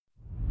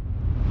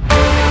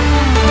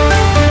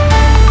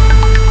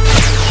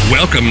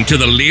Welcome to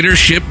the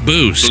Leadership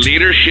Boost.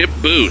 Leadership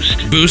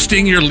Boost.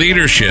 Boosting your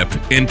leadership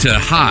into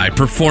high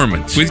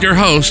performance with your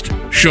host,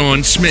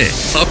 Sean Smith.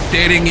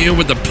 Updating you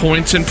with the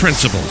points and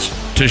principles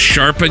to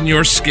sharpen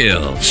your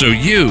skill so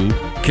you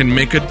can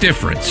make a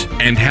difference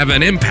and have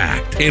an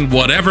impact in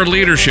whatever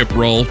leadership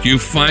role you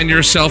find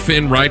yourself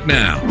in right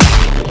now.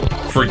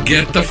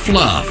 Forget the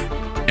fluff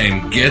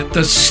and get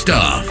the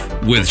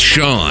stuff with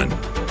Sean.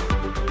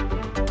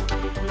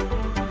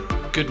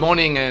 Good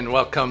morning and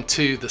welcome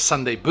to the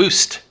Sunday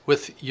Boost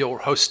with your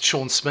host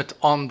Sean Smith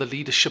on the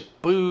Leadership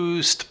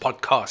Boost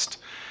podcast.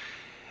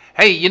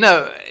 Hey,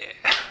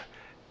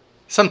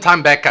 some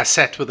time back I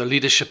sat with a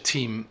leadership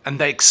team and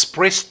they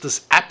expressed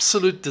this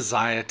absolute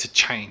desire to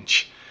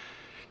change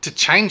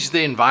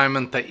the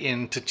environment they're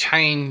in, to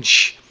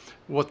change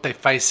what they're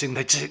facing.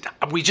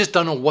 We just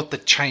don't know what the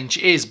change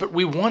is, but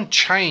we want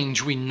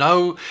change. We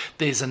know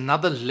there's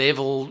another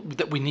level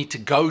that we need to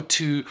go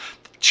to.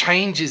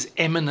 Change is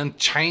imminent,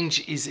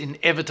 change is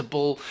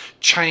inevitable,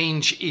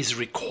 change is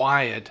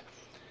required.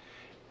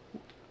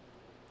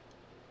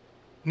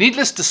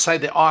 Needless to say,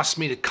 they asked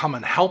me to come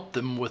and help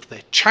them with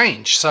their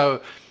change.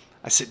 So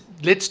I said,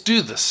 let's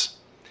do this.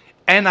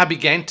 And I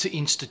began to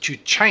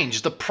institute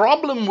change. The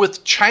problem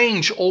with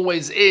change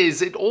always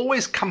is, it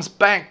always comes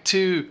back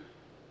to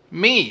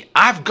me.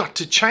 I've got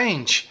to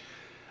change.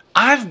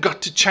 I've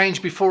got to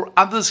change before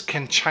others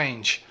can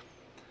change.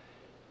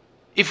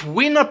 If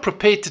we're not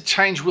prepared to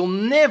change, we'll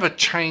never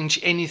change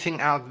anything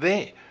out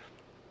there.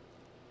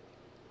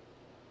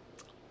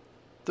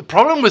 The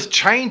problem with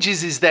change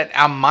is that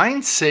our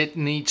mindset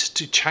needs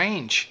to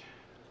change.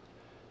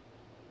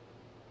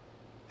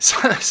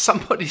 So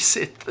somebody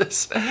said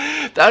this.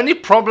 The only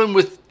problem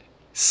with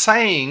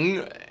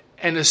saying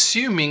and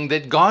assuming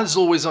that God's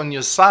always on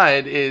your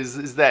side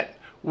is that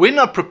we're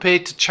not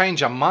prepared to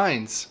change our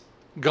minds.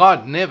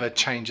 God never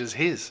changes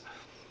his.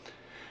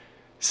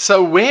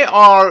 So where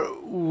are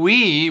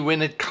we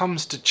when it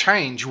comes to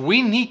change?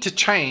 We need to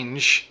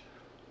change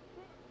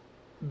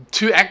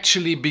to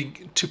actually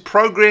to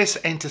progress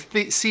and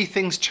to see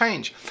things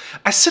change.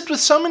 I sit with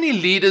so many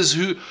leaders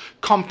who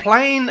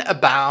complain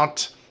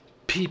about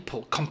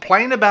people,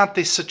 complain about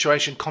their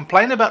situation,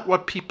 complain about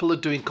what people are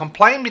doing,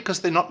 complain because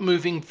they're not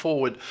moving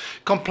forward,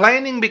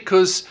 complaining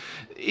because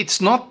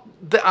it's not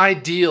the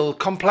ideal,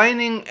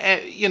 complaining,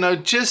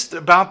 just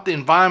about the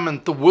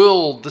environment, the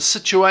world, the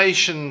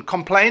situation,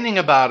 complaining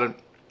about it.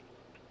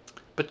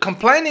 But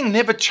complaining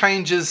never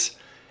changes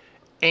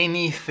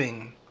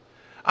anything.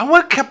 I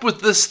woke up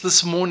with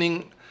this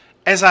morning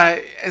as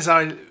I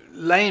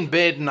lay in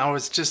bed and I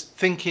was just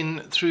thinking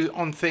through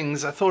on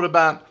things. I thought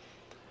about,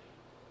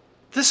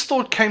 this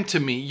thought came to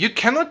me: you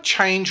cannot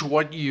change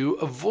what you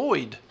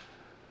avoid.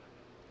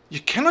 You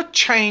cannot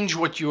change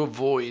what you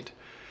avoid.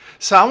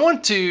 So I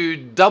want to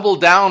double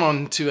down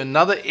onto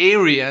another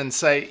area and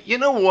say, you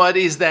know what,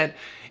 is that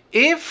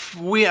if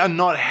we are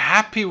not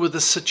happy with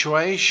the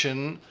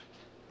situation,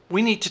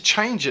 we need to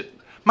change it.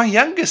 My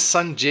youngest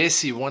son,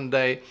 Jesse, one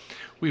day,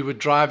 we were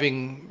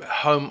driving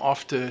home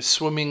after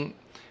swimming.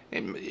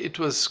 It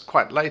was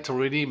quite late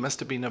already. It must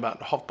have been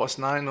about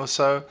 9:30 or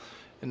so,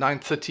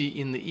 9:30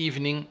 in the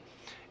evening.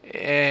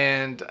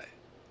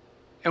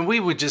 And we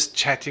were just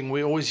chatting.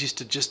 We always used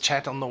to just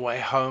chat on the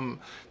way home.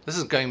 This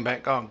is going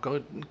back,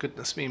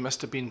 goodness me,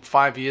 must have been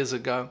 5 years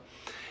ago.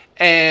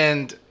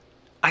 And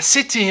I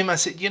said to him,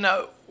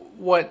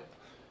 what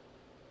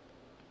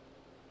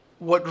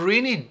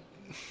really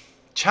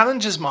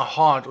challenges my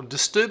heart or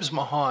disturbs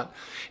my heart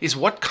is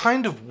what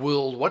kind of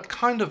world, what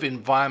kind of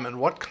environment,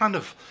 what kind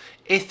of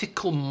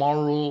ethical,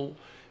 moral,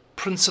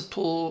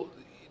 principle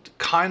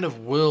kind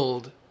of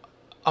world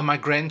are my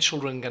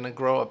grandchildren going to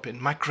grow up in,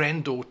 my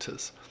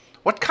granddaughters?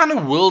 What kind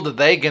of world are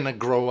they going to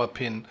grow up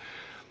in?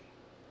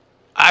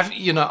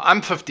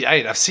 I'm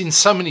 58. I've seen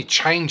so many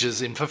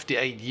changes in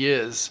 58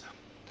 years.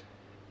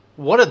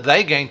 What are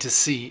they going to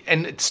see?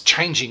 And it's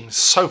changing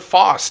so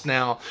fast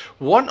now.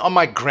 What are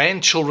my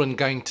grandchildren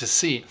going to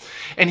see?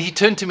 And he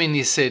turned to me and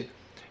he said,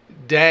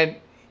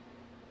 Dad,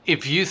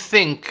 if you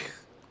think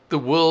the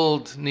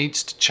world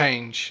needs to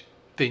change,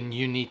 then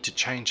you need to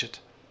change it.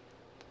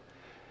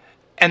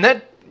 And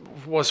that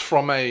was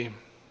from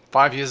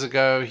 5 years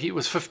ago. He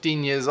was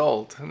 15 years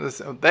old.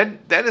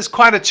 That is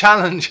quite a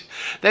challenge.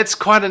 That's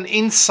quite an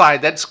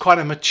insight. That's quite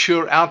a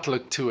mature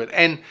outlook to it.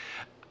 And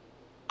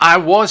I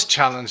was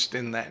challenged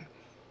in that.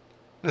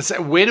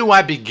 So where do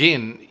I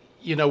begin?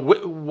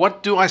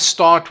 What do I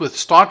start with?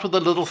 Start with the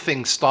little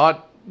things.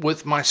 Start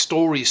with my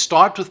story.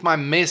 Start with my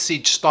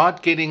message.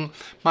 Start getting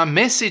my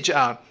message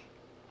out.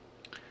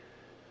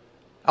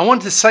 I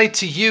want to say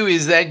to you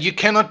is that you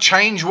cannot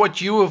change what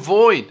you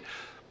avoid.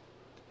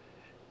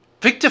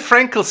 Viktor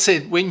Frankl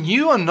said, when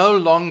you are no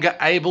longer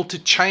able to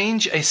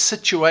change a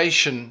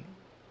situation,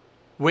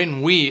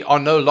 when we are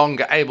no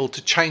longer able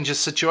to change a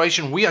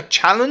situation, we are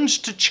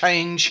challenged to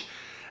change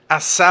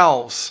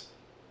ourselves.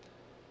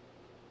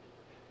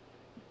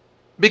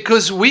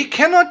 Because we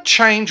cannot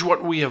change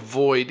what we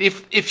avoid.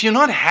 If you're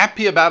not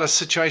happy about a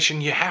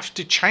situation, you have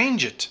to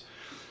change it.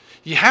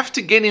 You have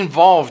to get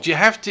involved. You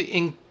have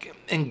to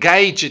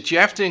engage it. You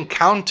have to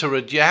encounter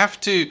it. You have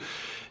to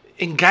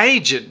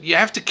engage it. You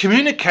have to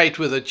communicate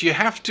with it. You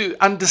have to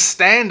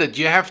understand it.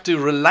 You have to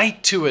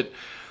relate to it.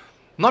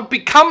 Not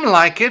become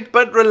like it,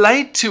 but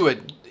relate to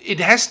it. It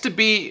has to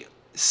be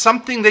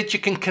something that you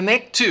can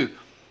connect to,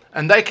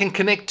 and they can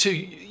connect to,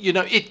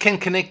 it can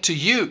connect to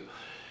you.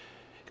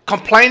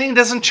 Complaining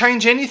doesn't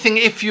change anything.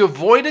 If you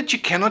avoid it, you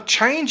cannot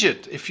change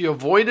it. If you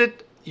avoid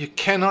it, you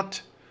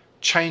cannot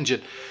change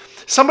it.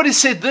 Somebody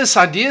said this: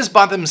 ideas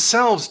by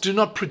themselves do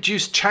not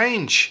produce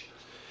change.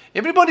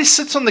 Everybody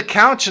sits on the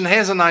couch and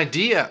has an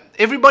idea.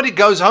 Everybody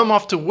goes home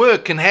after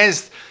work and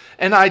has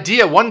an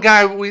idea. One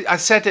guy I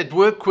sat at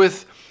work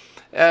with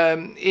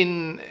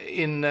in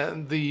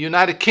the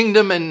United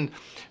Kingdom, and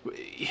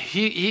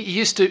he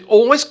used to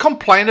always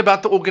complain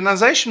about the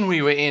organization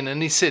we were in.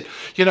 And he said,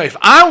 if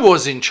I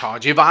was in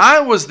charge, if I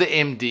was the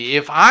MD,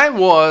 if I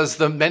was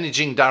the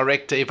managing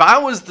director, if I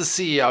was the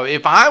CEO,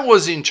 if I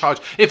was in charge,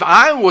 if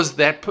I was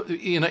that,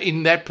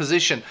 in that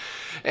position.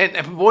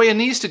 And boy,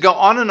 and he used to go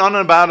on and on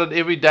about it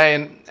every day.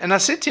 And I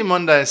said to him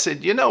one day, I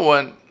said, you know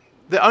what,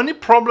 the only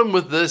problem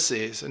with this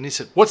is, and he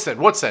said, what's that?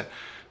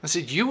 I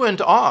said, you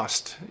weren't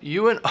asked.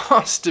 You weren't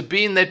asked to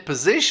be in that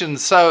position.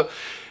 So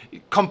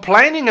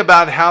complaining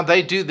about how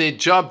they do their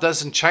job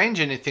doesn't change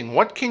anything.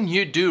 What can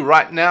you do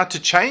right now to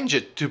change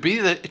it, to be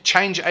the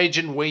change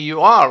agent where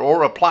you are,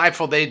 or apply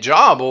for their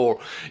job, or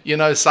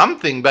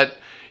something? But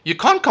you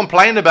can't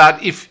complain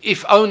about if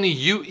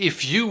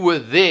you were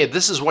there,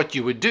 this is what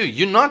you would do.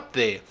 You're not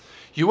there.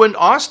 You weren't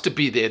asked to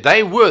be there.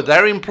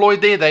 They're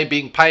employed there. They're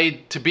being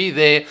paid to be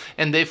there,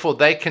 and therefore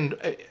they can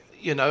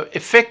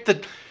affect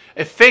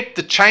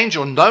the change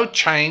or no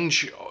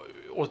change,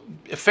 or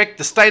affect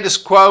the status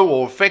quo,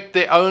 or affect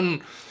their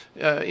own,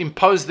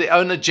 impose their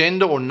own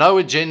agenda or no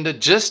agenda,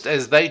 just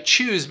as they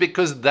choose,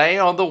 because they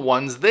are the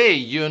ones there.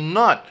 You're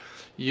not.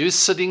 You're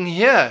sitting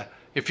here.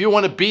 If you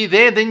want to be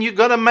there, then you've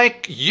got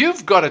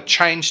to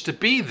change to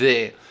be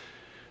there.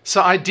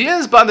 So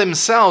ideas by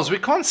themselves, we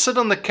can't sit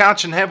on the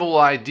couch and have all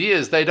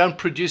ideas. They don't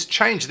produce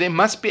change. There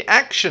must be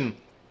action.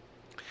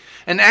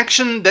 An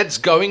action that's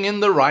going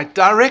in the right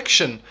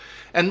direction.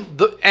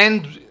 And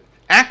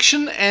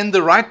action and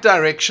the right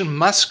direction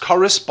must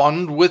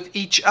correspond with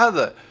each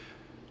other.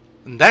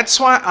 And that's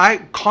why I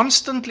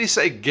constantly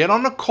say, get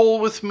on a call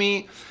with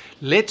me.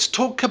 Let's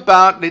talk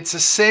about, let's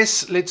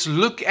assess, let's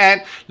look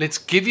at, let's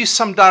give you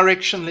some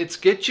direction. Let's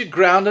get you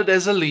grounded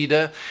as a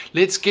leader.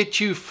 Let's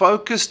get you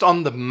focused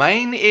on the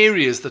main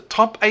areas, the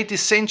top 8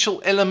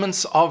 essential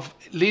elements of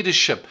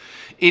leadership.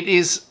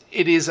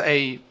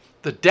 The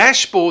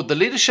dashboard, the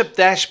leadership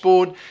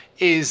dashboard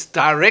is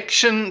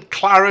direction,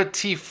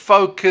 clarity,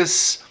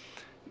 focus.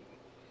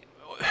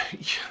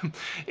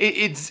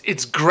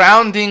 It's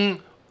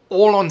grounding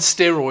all on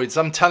steroids.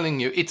 I'm telling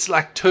you, it's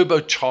like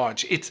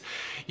turbocharged.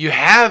 You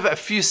have a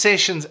few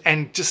sessions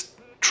and just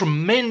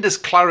tremendous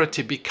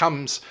clarity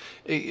comes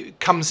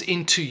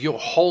into your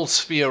whole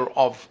sphere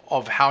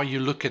of how you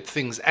look at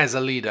things as a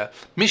leader.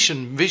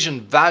 Mission,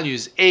 vision,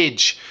 values,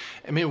 edge.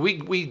 I mean,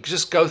 we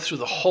just go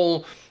through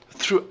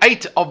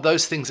 8 of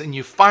those things, and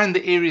you find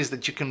the areas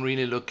that you can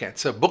really look at.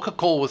 So book a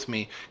call with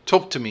me,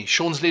 talk to me,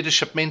 Sean's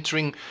Leadership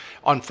Mentoring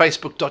on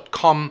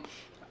Facebook.com,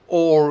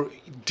 or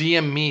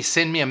DM me,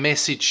 send me a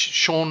message,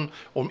 Sean,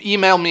 or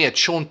email me at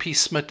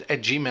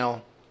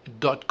seanpsmith@gmail.com.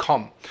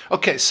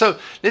 Okay, so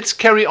let's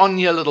carry on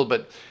here a little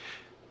bit.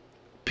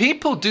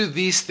 People do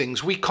these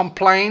things. We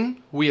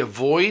complain, we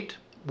avoid,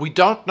 we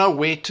don't know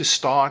where to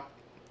start,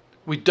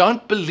 we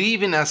don't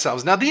believe in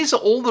ourselves. Now, these are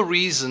all the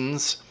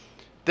reasons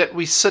that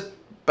we sit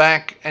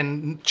back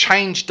and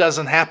change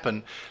doesn't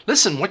happen.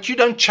 Listen, what you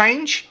don't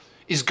change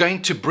is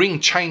going to bring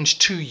change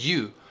to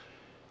you.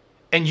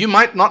 And you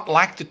might not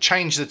like the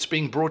change that's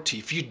being brought to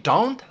you. If you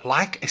don't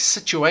like a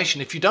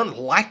situation, if you don't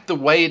like the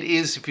way it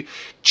is, if you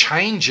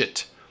change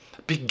it,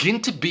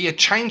 begin to be a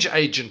change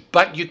agent.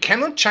 But you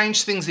cannot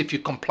change things if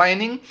you're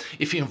complaining,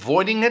 if you're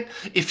avoiding it,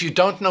 if you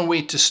don't know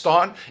where to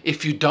start,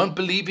 if you don't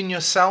believe in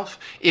yourself,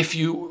 if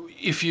you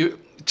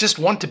just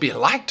want to be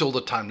liked all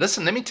the time.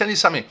 Listen, let me tell you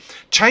something.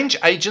 Change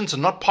agents are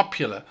not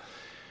popular.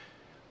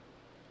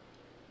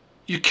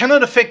 You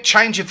cannot affect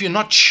change if you're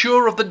not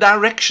sure of the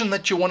direction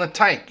that you want to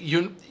take.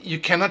 You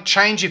cannot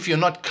change if you're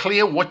not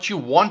clear what you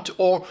want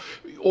or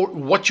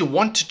what you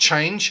want to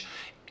change.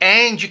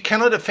 And you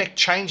cannot affect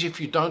change if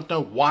you don't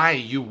know why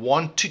you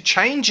want to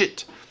change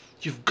it.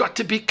 You've got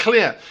to be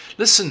clear.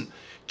 Listen,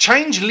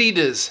 change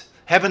leaders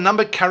have a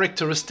number of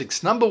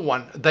characteristics. Number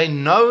 1, they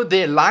know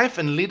their life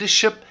and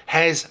leadership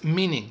has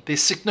meaning.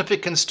 There's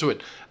significance to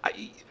it.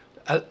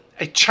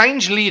 A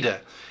change leader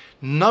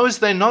knows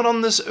they're not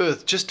on this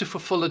earth just to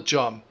fulfill a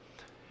job,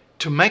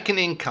 to make an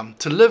income,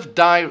 to live,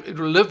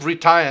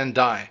 retire, and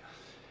die.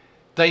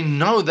 They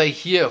know they're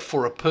here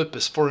for a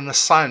purpose, for an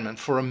assignment,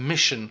 for a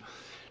mission,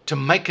 to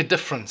make a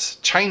difference.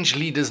 Change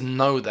leaders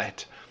know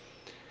that.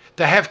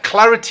 They have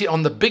clarity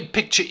on the big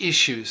picture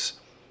issues.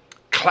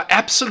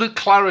 Absolute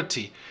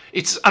clarity.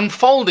 It's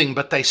unfolding,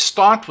 but they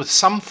start with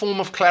some form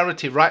of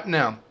clarity right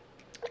now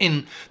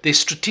in their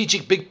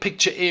strategic big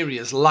picture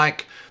areas,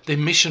 like their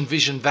mission,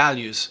 vision,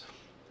 values.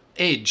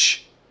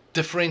 edge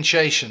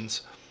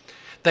differentiations.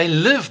 They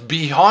live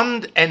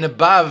beyond and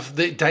above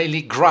the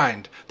daily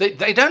grind.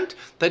 They don't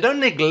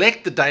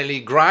neglect the daily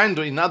grind,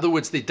 or in other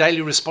words, their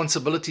daily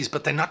responsibilities,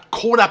 but they're not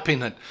caught up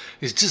in it.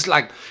 It's just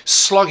like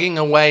slogging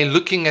away,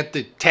 looking at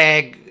the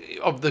tag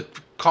of the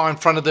car in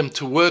front of them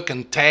to work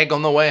and tag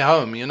on the way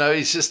home.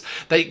 It's just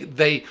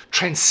they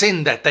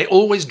transcend that. They're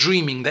always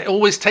dreaming. They're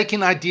always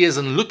taking ideas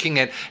and looking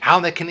at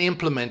how they can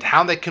implement,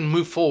 how they can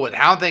move forward,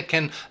 how they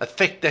can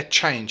affect that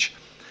change.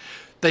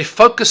 They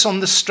focus on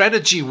the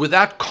strategy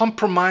without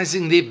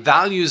compromising their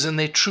values and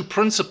their true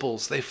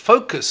principles. They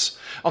focus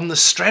on the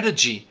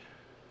strategy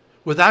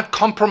without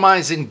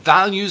compromising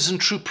values and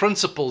true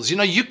principles.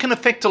 You can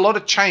affect a lot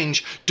of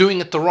change doing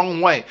it the wrong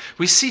way.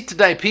 We see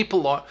today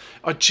people are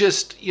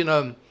just,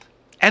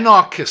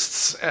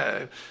 anarchists,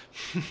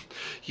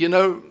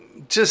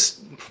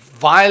 just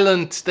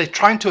violent. They're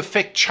trying to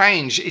affect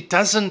change.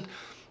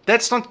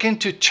 That's not going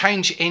to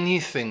change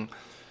anything.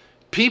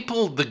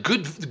 People, the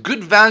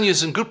good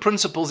values and good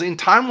principles in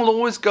time will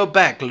always go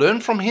back.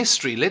 Learn from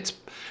history.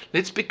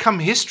 Let's become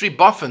history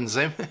boffins.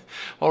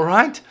 All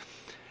right?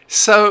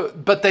 So,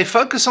 but they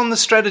focus on the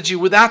strategy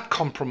without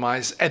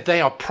compromise, and they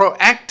are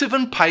proactive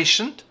and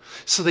patient,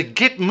 so they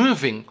get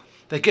moving.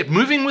 They get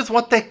moving with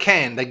what they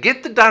can. They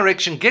get the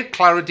direction, get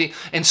clarity,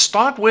 and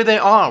start where they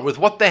are, with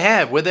what they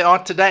have, where they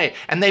are today.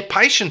 And they're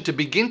patient to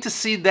begin to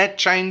see that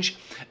change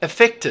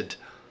affected.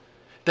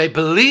 They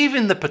believe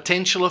in the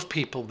potential of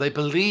people. They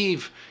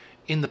believe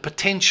in the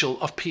potential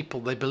of people.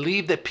 They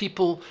believe that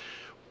people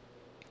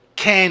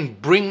can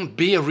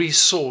be a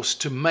resource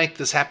to make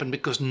this happen,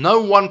 because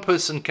no one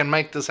person can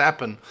make this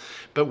happen,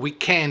 but we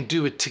can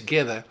do it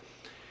together.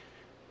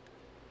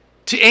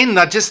 To end,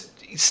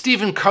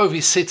 Stephen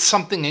Covey said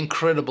something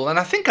incredible, and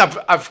I think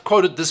I've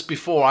quoted this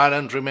before. I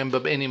don't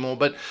remember anymore,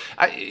 but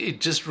it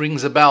just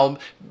rings a bell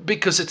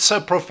because it's so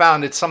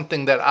profound. It's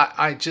something that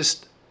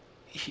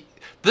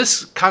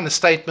this kind of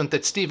statement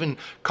that Stephen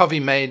Covey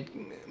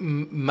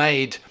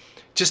made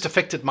just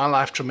affected my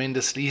life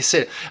tremendously. He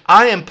said,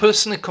 "I am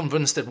personally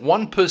convinced that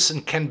one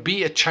person can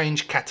be a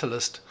change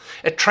catalyst,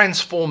 a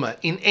transformer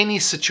in any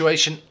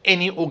situation,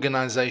 any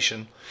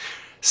organization.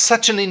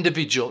 Such an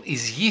individual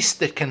is yeast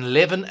that can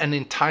leaven an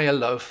entire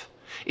loaf.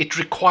 It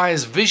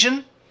requires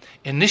vision,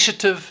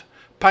 initiative,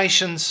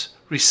 patience,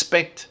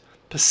 respect,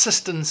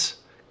 persistence,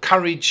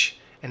 courage,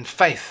 and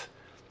faith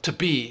to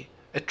be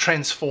a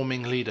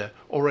transforming leader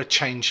or a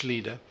change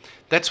leader."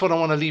 That's what I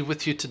want to leave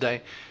with you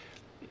today.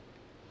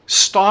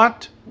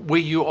 Start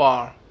where you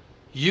are.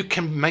 You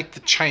can make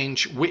the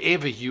change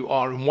wherever you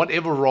are, in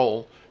whatever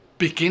role.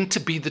 Begin to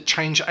be the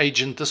change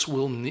agent this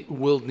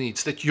world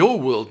needs, that your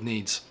world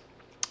needs,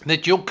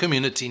 that your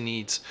community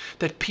needs,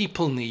 that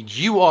people need.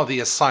 You are the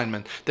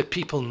assignment that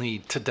people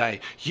need today.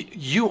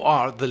 You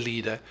are the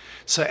leader.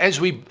 So as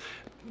we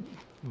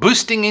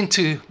boosting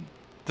into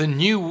the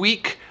new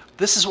week,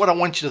 this is what I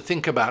want you to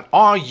think about.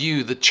 Are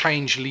you the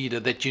change leader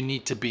that you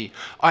need to be?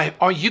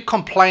 Are you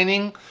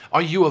complaining?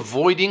 Are you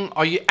avoiding?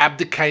 Are you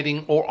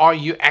abdicating? Or are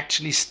you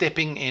actually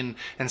stepping in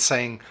and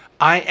saying,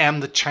 I am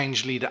the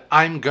change leader.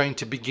 I'm going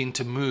to begin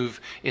to move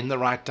in the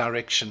right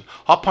direction.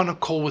 Hop on a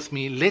call with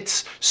me.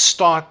 Let's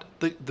start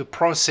the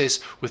process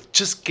with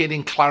just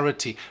getting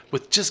clarity,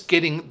 with just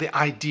getting the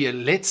idea.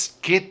 Let's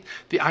get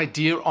the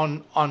idea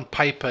on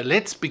paper.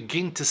 Let's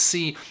begin to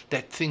see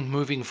that thing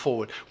moving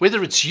forward.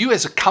 Whether it's you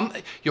as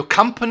your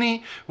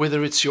company,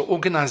 whether it's your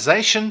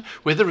organization,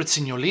 whether it's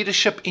in your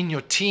leadership, in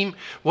your team,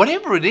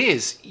 whatever it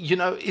is,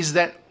 is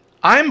that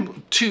I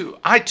too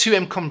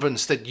am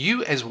convinced that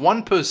you as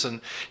one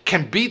person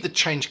can be the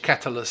change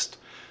catalyst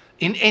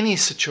in any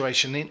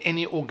situation, in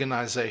any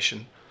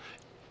organization.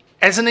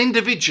 As an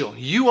individual,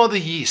 you are the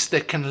yeast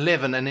that can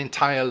leaven an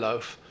entire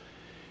loaf.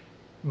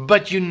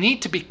 But you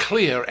need to be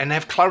clear and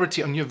have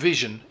clarity on your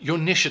vision, your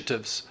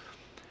initiatives.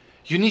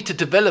 You need to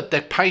develop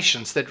that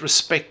patience, that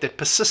respect, that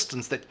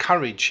persistence, that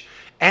courage,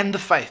 and the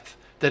faith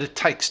that it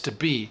takes to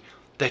be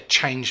that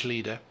change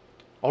leader.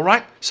 All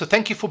right, so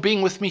thank you for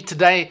being with me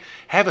today.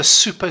 Have a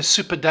super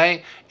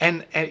day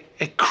and a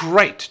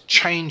great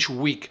change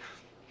week.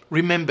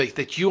 Remember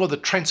that you are the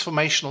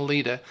transformational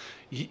leader,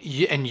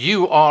 and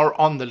you are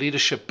on the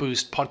Leadership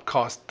Boost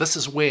podcast. This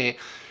is where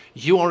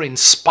you are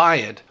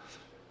inspired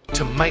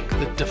to make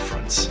the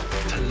difference,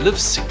 to live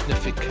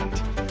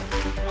significant.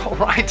 All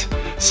right,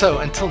 so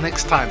until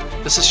next time,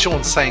 this is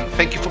Sean saying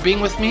thank you for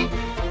being with me,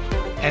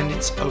 and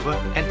it's over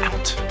and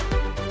out.